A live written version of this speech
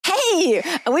Hey,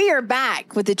 we are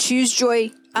back with the Choose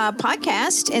Joy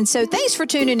podcast. And so thanks for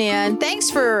tuning in. Thanks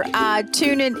for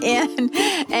tuning in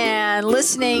and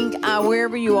listening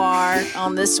wherever you are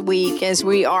on this week as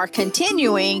we are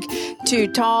continuing to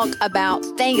talk about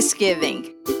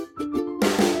Thanksgiving.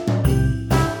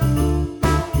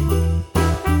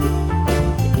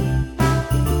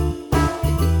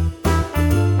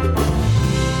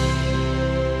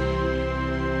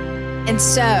 And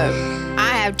so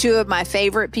I have two of my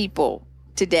favorite people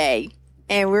today,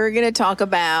 and we're going to talk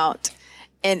about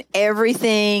in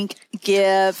everything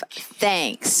give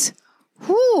thanks.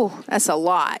 Whew, that's a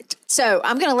lot. So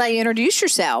I'm going to let you introduce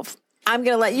yourself. I'm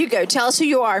going to let you go. Tell us who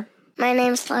you are. My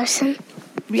name's Larson.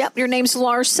 Yep, your name's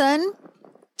Larson.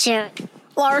 Jarrett.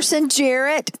 Larson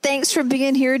Jarrett, thanks for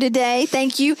being here today.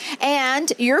 Thank you.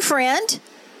 And your friend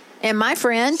and my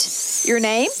friend, your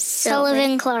name?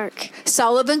 Sullivan Clark.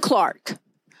 Sullivan Clark.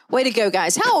 Way to go,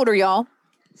 guys. How old are y'all?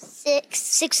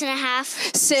 6 and a half.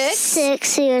 6.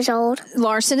 6 years old.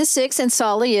 Larson is 6 and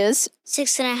Sully is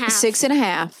 6 and a half. 6 and a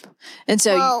half. And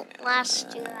so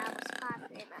last year I was 5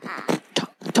 and a half.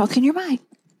 talk in your mic.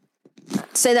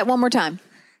 Say that one more time.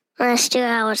 Last year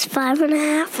I was 5 and a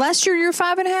half. Last year you were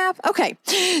 5 and a half? Okay.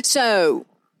 So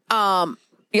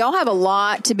y'all have a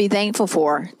lot to be thankful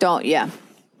for, don't you?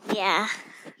 Yeah.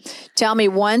 Tell me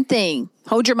one thing.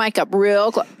 Hold your mic up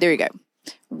real close. There you go.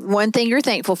 One thing you're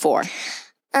thankful for.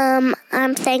 I'm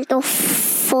thankful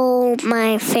for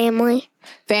my family.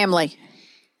 Family.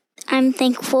 I'm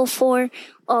thankful for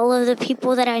all of the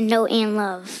people that I know and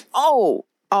love.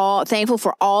 Thankful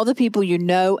for all the people you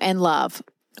know and love.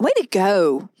 Way to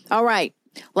go. All right.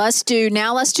 Let's do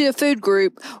a food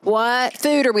group. What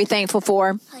food are we thankful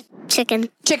for? Chicken.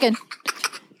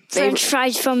 French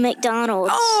fries from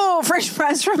McDonald's. Oh, French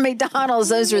fries from McDonald's.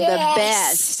 Those are the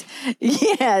best.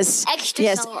 Yes.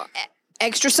 Extra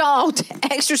salt.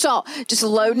 Extra salt. Just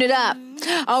loading it up.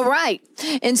 All right.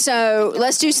 And so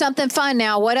let's do something fun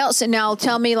now. What else? And now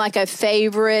tell me like a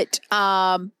favorite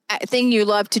thing you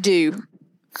love to do.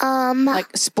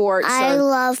 Like sports. I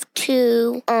love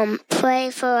to pray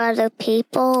for other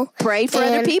people. Pray for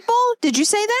other people? Did you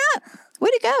say that? Way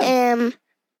to go. And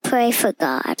pray for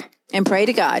God. And pray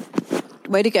to God.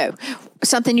 Way to go.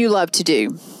 Something you love to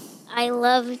do. I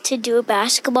love to do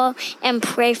basketball and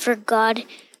pray for God.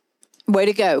 Way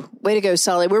to go. Way to go,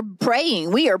 Sully. We're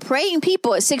praying. We are praying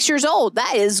people at 6 years old.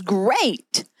 That is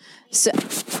great. So,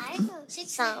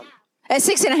 at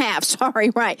 6 and a half. Sorry,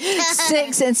 right.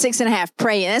 6 and 6 and a half.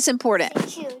 Praying. That's important.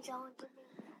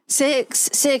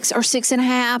 6 or 6 and a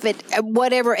half at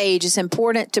whatever age, it's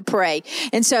important to pray.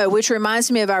 And so, which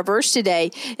reminds me of our verse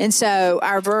today. And so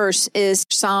our verse is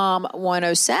Psalm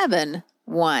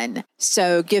 107:1.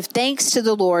 So give thanks to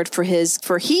the Lord for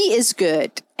he is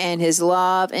good and his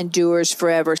love endures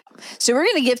forever. So we're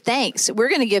going to give thanks. We're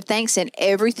going to give thanks in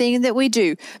everything that we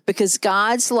do because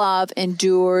God's love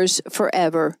endures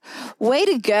forever. Way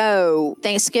to go.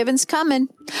 Thanksgiving's coming.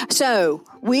 So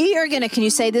we are going to, can you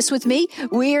say this with me?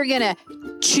 We are going to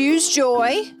choose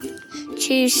joy.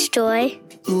 Choose joy.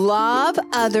 Love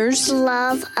others.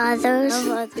 Love others.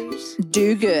 Love others.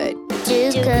 Do good.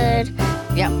 Do good.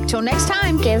 Yep. Till next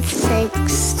time. Give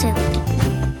thanks to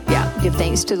Give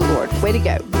thanks to the Lord. Way to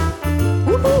go.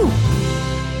 Woohoo!